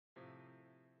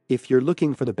If you're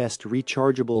looking for the best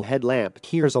rechargeable headlamp,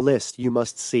 here's a list you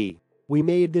must see. We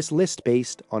made this list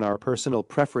based on our personal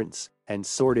preference and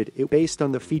sorted it based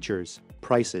on the features,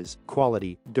 prices,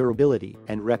 quality, durability,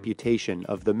 and reputation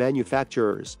of the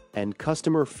manufacturers and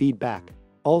customer feedback.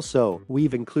 Also,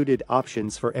 we've included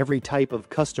options for every type of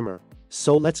customer.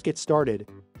 So let's get started.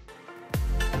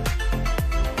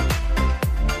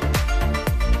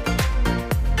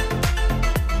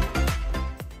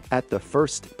 At the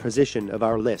first position of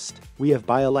our list, we have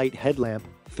Biolite Headlamp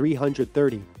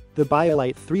 330. The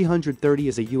Biolite 330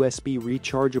 is a USB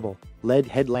rechargeable LED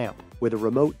headlamp with a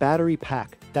remote battery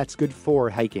pack that's good for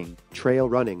hiking, trail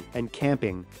running, and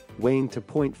camping. Weighing to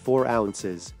 0.4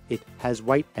 ounces, it has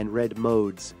white and red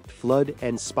modes, flood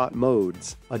and spot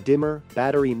modes, a dimmer,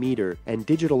 battery meter, and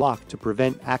digital lock to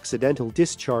prevent accidental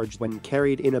discharge when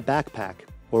carried in a backpack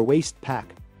or waist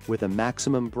pack. With a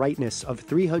maximum brightness of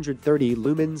 330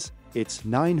 lumens, its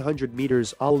 900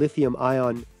 meters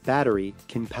all-lithium-ion battery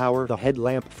can power the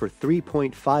headlamp for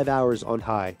 3.5 hours on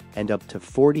high and up to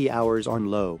 40 hours on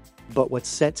low. But what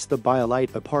sets the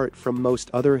Biolite apart from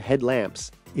most other headlamps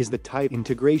is the tight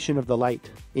integration of the light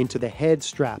into the head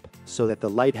strap so that the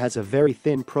light has a very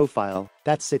thin profile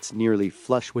that sits nearly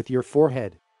flush with your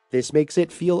forehead. This makes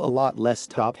it feel a lot less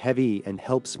top-heavy and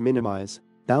helps minimize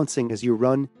bouncing as you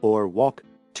run or walk.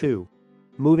 2.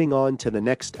 Moving on to the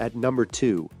next at number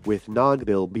 2, with Knog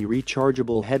Bilby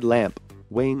Rechargeable Headlamp.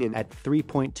 Weighing in at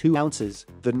 3.2 ounces,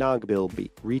 the Knog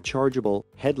Bilby Rechargeable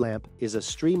Headlamp is a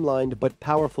streamlined but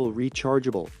powerful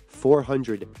rechargeable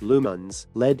 400 lumens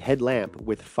LED headlamp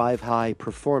with 5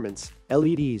 high-performance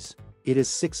LEDs. It has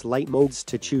 6 light modes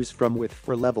to choose from with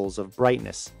 4 levels of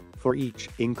brightness for each,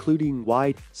 including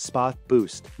white, spot,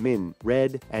 boost, min,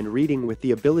 red, and reading, with the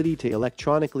ability to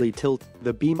electronically tilt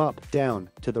the beam up, down,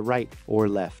 to the right or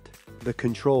left. The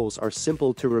controls are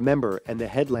simple to remember, and the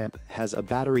headlamp has a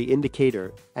battery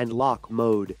indicator and lock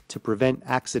mode to prevent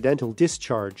accidental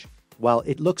discharge. While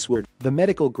it looks weird, the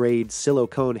medical-grade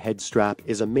silicone head strap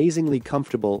is amazingly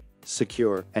comfortable,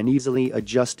 secure, and easily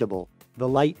adjustable. The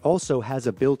light also has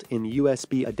a built-in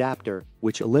USB adapter,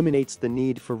 which eliminates the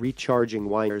need for recharging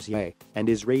wires and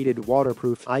is rated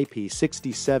waterproof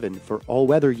IP67 for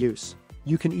all-weather use.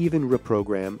 You can even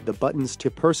reprogram the buttons to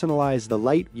personalize the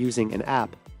light using an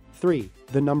app. 3.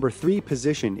 The number 3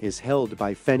 position is held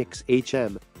by Fenix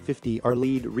HM 50R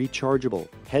LED Rechargeable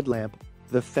Headlamp.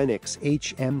 The Fenix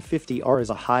HM 50R is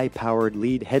a high-powered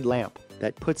LED headlamp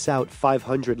that puts out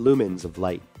 500 lumens of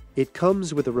light. It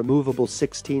comes with a removable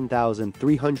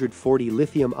 16,340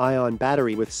 lithium-ion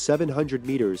battery with 700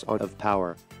 meters of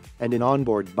power and an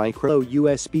onboard micro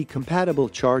USB compatible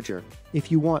charger. If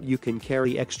you want, you can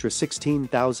carry extra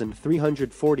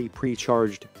 16,340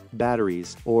 pre-charged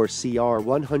batteries or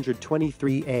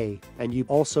CR123A, and you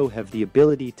also have the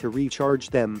ability to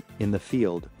recharge them in the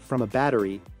field from a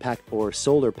battery pack or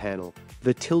solar panel.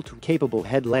 The tilt-capable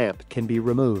headlamp can be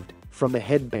removed from the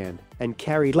headband and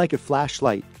carried like a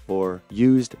flashlight or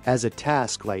used as a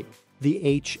task light.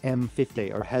 The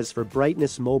HM50R has 4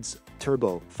 brightness modes: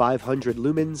 turbo 500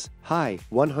 lumens, high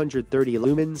 130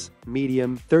 lumens,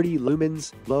 medium 30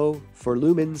 lumens, low 4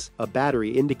 lumens, a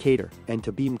battery indicator, and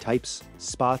to beam types,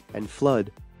 spot and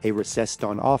flood. A recessed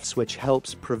on-off switch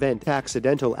helps prevent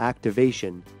accidental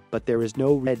activation, but there is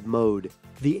no red mode.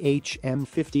 The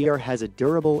HM50R has a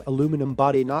durable aluminum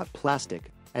body, not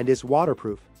plastic, and is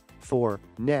waterproof. 4.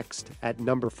 Next, at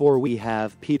number 4, we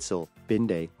have Petzl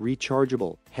Bindi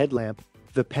Rechargeable Headlamp.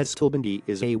 The Petzl Bindi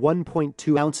is a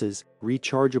 1.2 ounces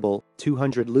rechargeable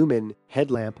 200 lumen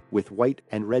headlamp with white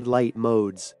and red light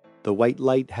modes. The white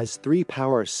light has 3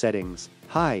 power settings: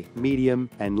 high, medium,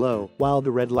 and low, while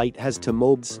the red light has 2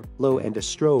 modes, low and a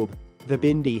strobe. The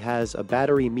Bindi has a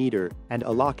battery meter and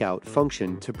a lockout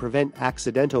function to prevent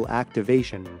accidental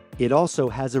activation. It also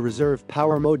has a reserve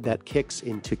power mode that kicks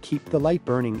in to keep the light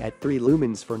burning at 3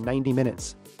 lumens for 90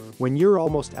 minutes. When you're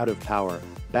almost out of power,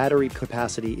 battery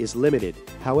capacity is limited,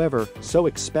 however, so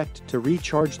expect to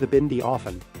recharge the Bindi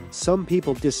often. Some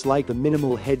people dislike the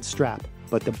minimal head strap,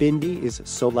 but the Bindi is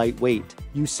so lightweight,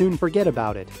 you soon forget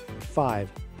about it. 5.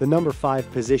 The number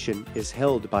 5 position is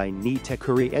held by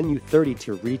Nitecore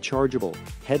NU32 Rechargeable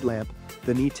Headlamp.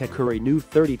 The Nitecore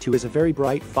NU32 is a very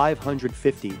bright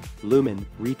 550 lumen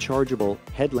rechargeable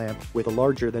headlamp with a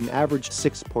larger than average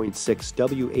 6.6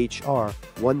 WHR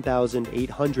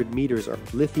 1800 meters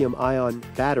of lithium-ion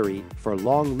battery for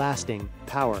long-lasting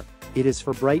power. It is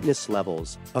for brightness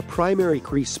levels, a primary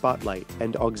crease spotlight,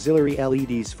 and auxiliary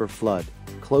LEDs for flood,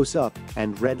 close-up,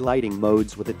 and red lighting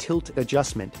modes with a tilt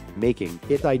adjustment, making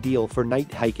it ideal for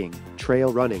night hiking,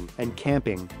 trail running, and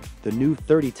camping. The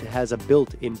NU32 has a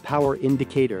built-in power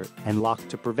indicator and lock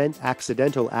to prevent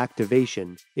accidental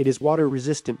activation. It is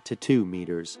water-resistant to 2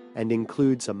 meters and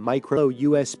includes a micro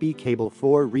USB cable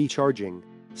for recharging.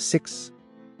 6.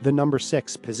 The number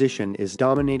 6 position is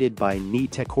dominated by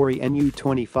Nitecore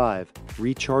NU25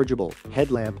 Rechargeable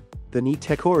Headlamp. The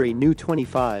Nitecore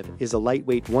NU25 is a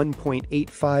lightweight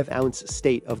 1.85-ounce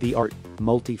state-of-the-art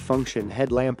multi-function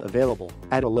headlamp available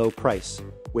at a low price.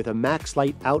 With a max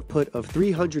light output of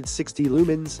 360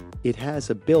 lumens, it has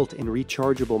a built-in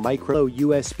rechargeable micro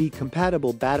USB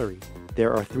compatible battery.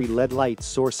 There are 3 LED light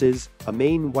sources, a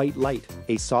main white light,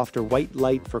 a softer white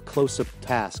light for close-up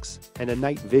tasks, and a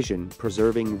night vision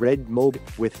preserving red mode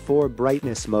with 4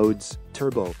 brightness modes,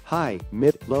 turbo, high,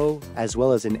 mid, low, as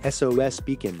well as an SOS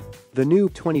beacon. The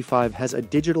NU25 has a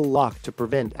digital lock to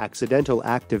prevent accidental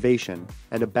activation,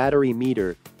 and a battery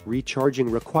meter. Recharging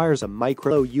requires a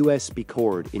micro USB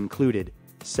cord included.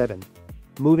 7.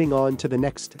 Moving on to the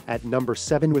next at number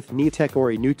 7 with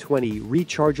Nitecore NU20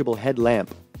 Rechargeable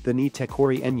Headlamp. The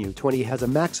Nitecore NU20 has a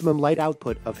maximum light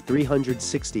output of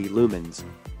 360 lumens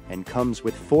and comes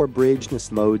with 4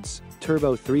 brightness modes: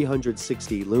 turbo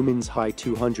 360 lumens, high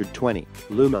 220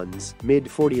 lumens, mid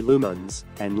 40 lumens,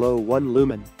 and low 1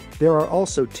 lumen. There are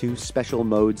also 2 special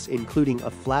modes including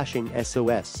a flashing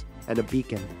SOS and a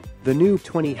beacon. The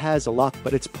NU20 has a lock,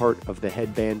 but it's part of the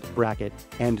headband bracket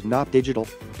and not digital.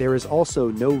 There is also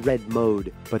no red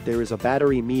mode, but there is a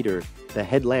battery meter. The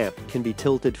headlamp can be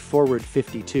tilted forward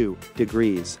 52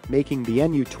 degrees, making the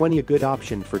NU20 a good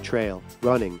option for trail,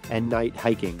 running, and night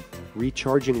hiking.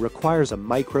 Recharging requires a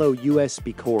micro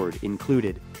USB cord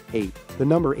included. 8. The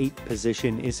number 8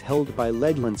 position is held by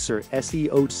LEDLenser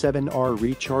SEO7R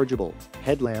Rechargeable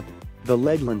Headlamp. The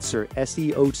LEDLenser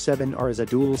SEO7R is a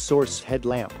dual-source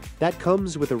headlamp that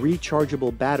comes with a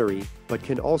rechargeable battery but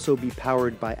can also be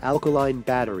powered by alkaline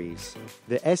batteries.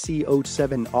 The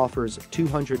SEO7 offers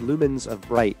 200 lumens of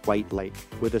bright white light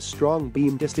with a strong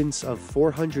beam distance of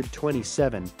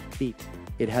 427 feet.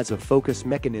 It has a focus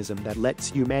mechanism that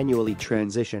lets you manually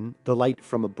transition the light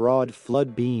from a broad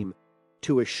flood beam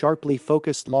to a sharply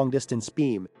focused long-distance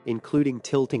beam, including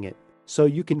tilting it so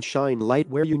you can shine light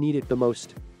where you need it the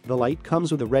most. The light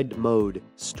comes with a red mode,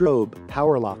 strobe,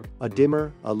 power lock, a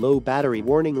dimmer, a low battery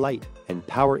warning light, and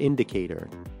power indicator.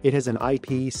 It has an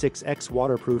IP6X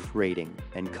waterproof rating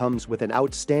and comes with an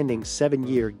outstanding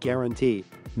 7-year guarantee.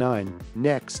 9.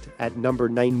 Next, at number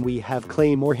 9 we have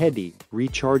Claymore Heady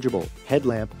Rechargeable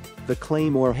Headlamp. The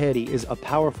Claymore Heady is a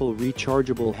powerful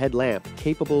rechargeable headlamp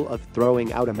capable of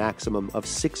throwing out a maximum of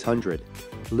 600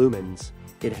 lumens.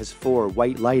 It has 4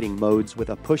 white lighting modes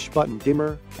with a push-button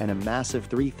dimmer and a massive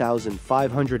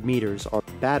 3,500 meters of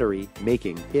battery,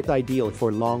 making it ideal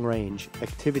for long-range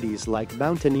activities like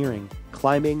mountaineering,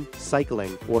 climbing,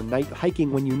 cycling, or night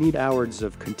hiking when you need hours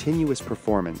of continuous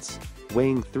performance.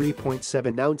 Weighing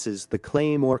 3.7 ounces, the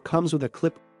Claymore comes with a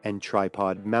clip and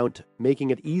tripod mount, making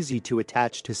it easy to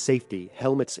attach to safety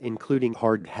helmets including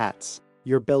hard hats.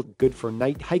 Your belt good for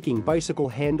night hiking, bicycle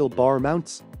handlebar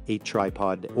mounts, a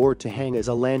tripod, or to hang as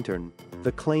a lantern.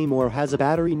 The Claymore has a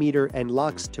battery meter and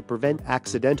locks to prevent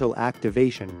accidental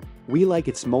activation. We like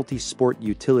its multi-sport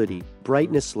utility,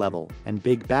 brightness level, and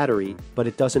big battery, but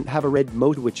it doesn't have a red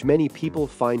mode which many people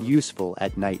find useful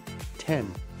at night. 10.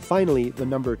 Finally, the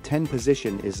number 10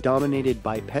 position is dominated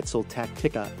by Petzl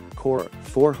Tactikka Core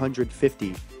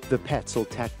 450. The Petzl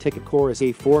Tactikka Core is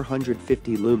a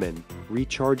 450 lumen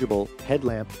rechargeable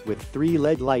headlamp with 3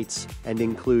 LED lights and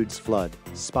includes flood,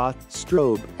 spot,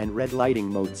 strobe, and red lighting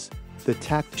modes. The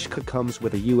Tactikka comes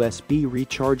with a USB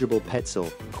rechargeable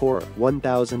Petzl Core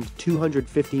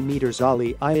 1250 meters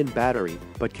Li-ion battery,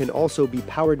 but can also be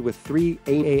powered with 3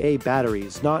 AAA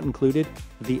batteries not included.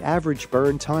 The average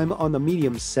burn time on the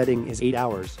medium setting is 8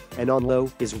 hours, and on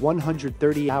low is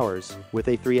 130 hours, with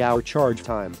a 3-hour charge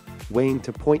time. Weighing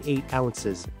to 0.8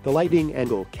 ounces, the lighting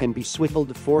angle can be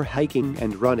swiveled for hiking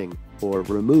and running, or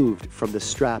removed from the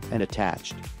strap and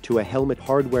attached to a helmet,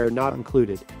 hardware not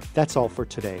included. That's all for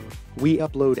today. We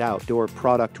upload outdoor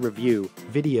product review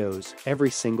videos every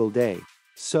single day.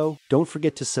 So, don't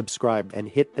forget to subscribe and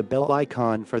hit the bell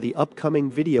icon for the upcoming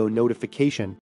video notification.